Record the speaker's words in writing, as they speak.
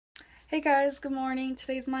Hey guys, good morning.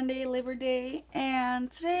 Today's Monday, Labor Day,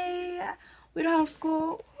 and today we don't have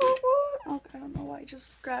school. Oh, I don't know why I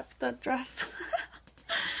just grabbed the dress.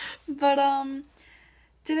 But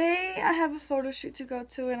today I have a photo shoot to go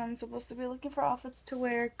to, and I'm supposed to be looking for outfits to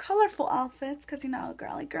wear, colorful outfits, because you know,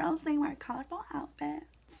 girly girls, they wear colorful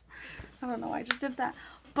outfits. I don't know why I just did that.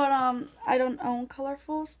 But I don't own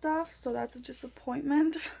colorful stuff, so that's a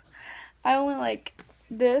disappointment. I only like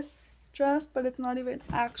this dress, but it's not even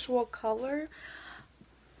actual color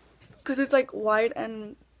because it's like white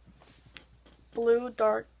and blue,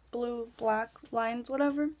 dark blue, black lines,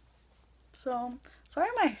 whatever. So sorry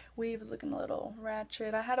my weave is looking a little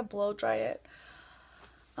ratchet. I had to blow dry it,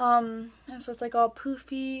 and so it's like all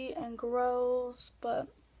poofy and gross, but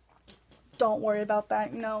don't worry about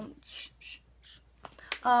that, you know.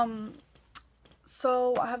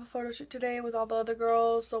 So I have a photo shoot today with all the other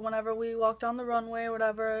girls, so whenever we walk down the runway or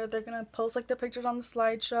whatever, they're gonna post like the pictures on the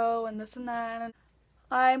slideshow and this and that. And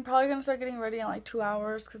I'm probably gonna start getting ready in like 2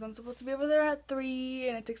 hours because I'm supposed to be over there at 3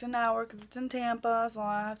 and it takes an hour because it's in Tampa, so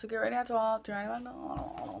I have to get ready at 12.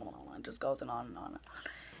 It just goes and on and on.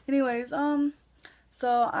 Anyways,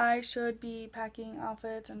 so I should be packing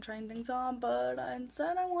outfits and trying things on, but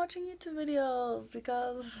instead I'm watching YouTube videos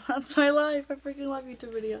because that's my life. I freaking love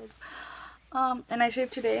YouTube videos. And I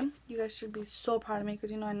shaved today. You guys should be so proud of me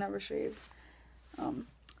because you know I never shave.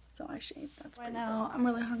 So I shaved. That's right now. I'm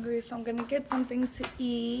really hungry, so I'm gonna get something to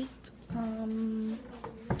eat.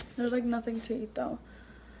 There's like nothing to eat though.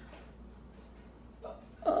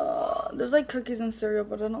 There's like cookies and cereal,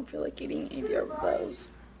 but I don't feel like eating either of those.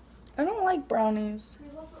 I don't like brownies.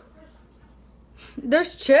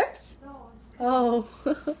 There's chips? Oh. I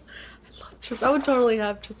love chips. I would totally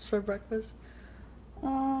have chips for breakfast.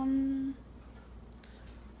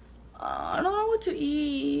 I don't know what to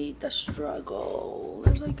eat. The struggle.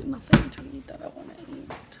 There's like nothing to eat that I want to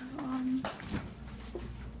eat.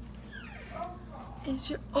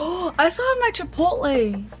 Oh, I still have my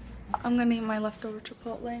Chipotle. I'm gonna eat my leftover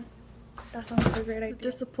Chipotle. That sounds like a great idea. The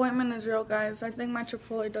disappointment is real, guys. I think my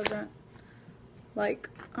Chipotle doesn't, like,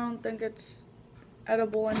 I don't think it's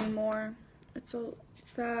edible anymore. It's so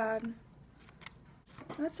sad.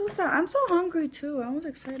 That's so sad. I'm so hungry too. I was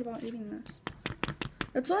excited about eating this.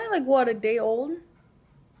 It's only like, what, a day old?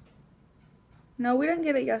 No, we didn't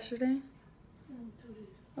get it yesterday. 2 days.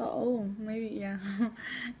 Oh, maybe, yeah.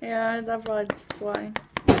 Yeah, that's why.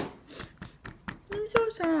 I'm so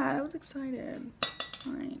sad. I was excited.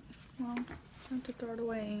 Alright, well, time to throw it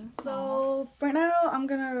away. So, right now, I'm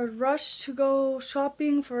gonna rush to go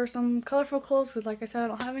shopping for some colorful clothes because, like I said, I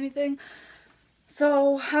don't have anything.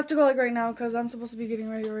 So, I have to go like right now because I'm supposed to be getting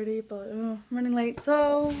ready already, but I'm running late,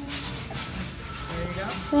 so... There you go.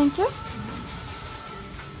 Thank you.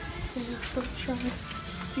 Okay, let's go try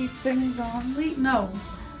these things on. Wait, no.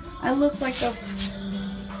 I look like a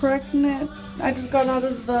pregnant... I just got out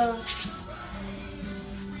of the...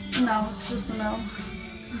 No, it's just a no.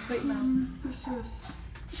 Complete no. This is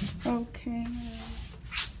okay.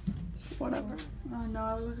 It's whatever. No,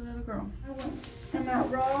 I look like a little girl. I'm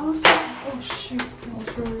at Ross. Oh shoot, that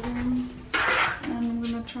was really warm. And I'm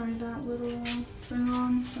gonna try that little thing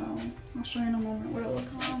on, so I'll show you in a moment what it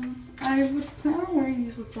looks like. I would plan on wearing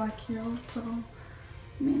these with black heels, so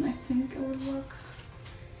I mean, I think it would look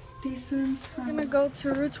decent. I'm gonna go to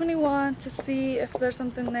Route 21 to see if there's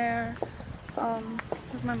something there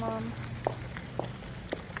with my mom.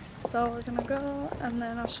 So we're gonna go and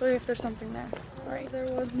then I'll show you if there's something there. Alright, there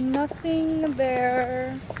was nothing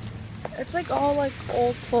there. It's like all like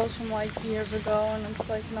old clothes from like years ago, and it's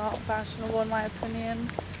like not fashionable in my opinion.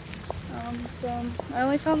 So I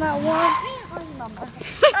only found that one.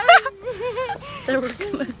 They were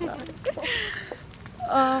gonna die.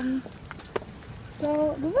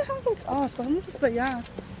 So do they have like, oh, so this is the, yeah.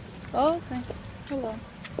 Oh, okay. Hello.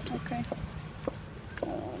 Okay.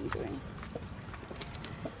 What I'm doing.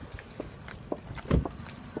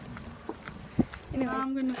 Anyways,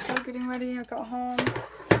 I'm gonna start getting ready. I got home.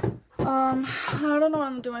 I don't know what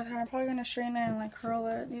I'm doing with her. I'm probably gonna straighten it and like curl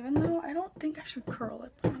it, even though I don't think I should curl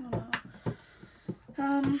it, but I don't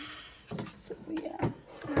know. So yeah.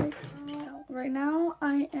 Alright, peace out. Right now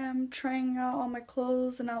I am trying out all my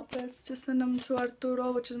clothes and outfits to send them to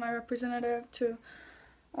Arturo, which is my representative, to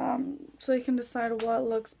so he can decide what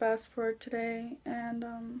looks best for today. And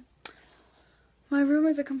my room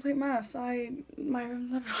is a complete mess. My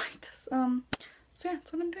room's never like this. So yeah,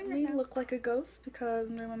 that's what I'm doing right now. I look like a ghost because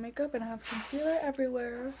I'm doing my makeup and I have concealer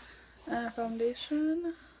everywhere and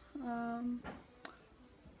foundation.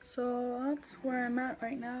 So that's where I'm at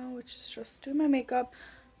right now, which is just doing my makeup.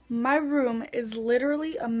 My room is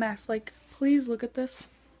literally a mess. Like, please look at this.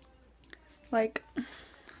 Like,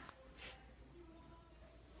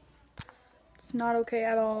 It's not okay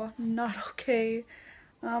at all. Not okay.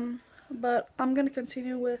 But I'm gonna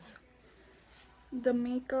continue with the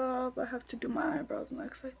makeup. I have to do my eyebrows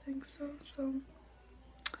next, I think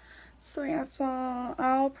so yeah, so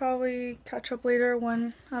I'll probably catch up later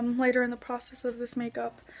when I'm later in the process of this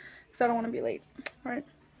makeup, because I don't want to be late. Alright,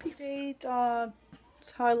 peace.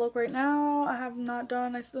 That's how I look right now. I have not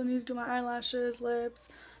done, I still need to do my eyelashes, lips,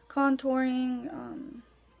 contouring,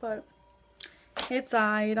 but it's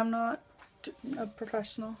alright. I'm not a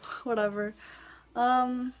professional, whatever.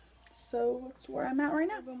 So that's where I'm at right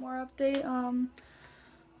now. A bit more update.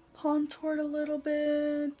 Contoured a little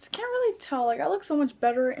bit. Can't really tell. Like, I look so much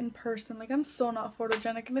better in person. Like, I'm so not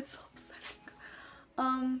photogenic and it's so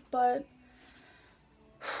upsetting. But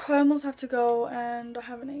I almost have to go and I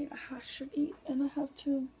haven't ate. I should eat and I have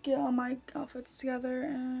to get all my outfits together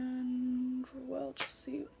and we'll just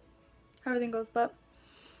see how everything goes. But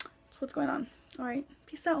that's what's going on. Alright,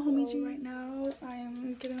 peace out, homie G. Right now, I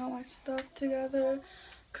am getting all my stuff together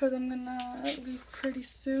because I'm gonna leave pretty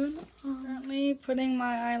soon. Currently putting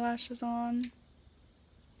my eyelashes on.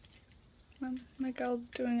 My girl's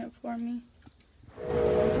doing it for me.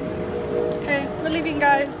 Okay, we're leaving,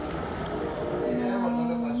 guys.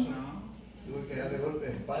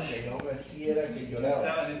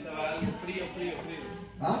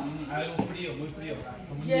 Algo frío, muy frío.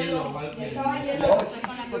 Como un hielo. Estaba hielo.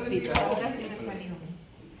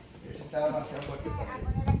 Estaba demasiado fuerte para mí.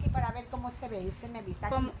 Poner aquí para ver cómo se ve. Y usted me avisa.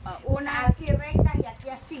 Una aquí recta y aquí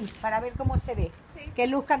así, para ver cómo se ve. Sí. Que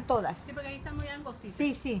luzcan todas. Sí, porque ahí están muy angostitas.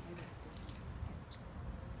 Sí, sí.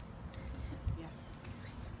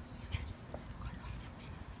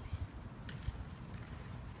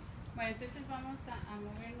 Bueno, entonces vamos a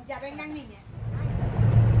movernos. Ya vengan, niñas.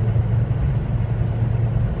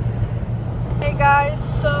 Hey guys,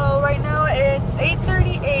 so right now it's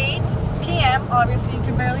 8:38 p.m. Obviously you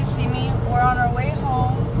can barely see me. We're on our way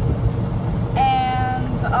home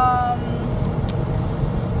and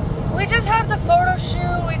we just had the photo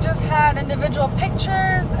shoot. We just had individual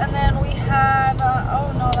pictures and then we had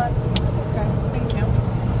oh no, that's okay, thank you.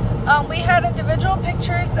 We had individual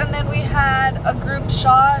pictures and then we had a group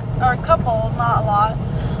shot, or a couple, not a lot,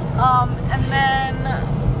 and then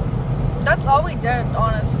that's all we did,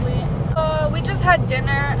 honestly. We just had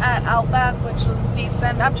dinner at Outback, which was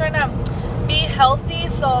decent. I'm trying to be healthy,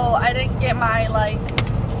 so I didn't get my like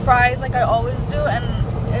fries like I always do, and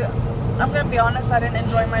I'm gonna be honest, I didn't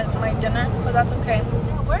enjoy my dinner, but that's okay.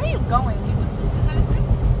 Where are you going?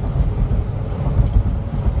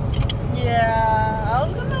 Yeah, I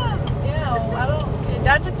was gonna, I don't, okay,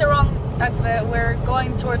 Dad took the wrong exit. We're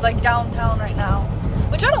going towards like downtown right now,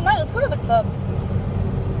 which I don't mind. Let's go to the club.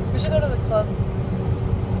 We should go to the club.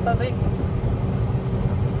 Lovely.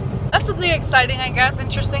 That's something exciting, I guess.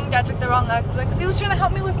 Interesting. Dad took the wrong exit because he was trying to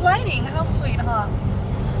help me with lighting. How sweet, huh?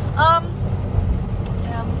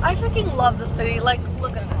 Damn, I freaking love the city. Like,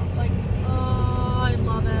 look at this. Like, oh, I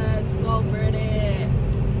love it. So pretty.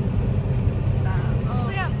 Oh,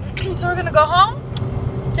 yeah. So we're gonna go home,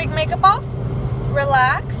 take makeup off,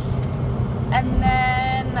 relax, and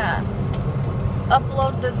then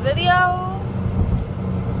upload this video.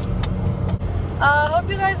 Hope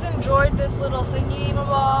you guys enjoyed this little thingy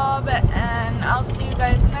bob, and I'll see you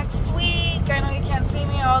guys next week. I know you can't see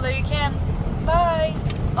me, although you can. Bye.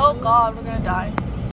 Oh god, we're gonna die.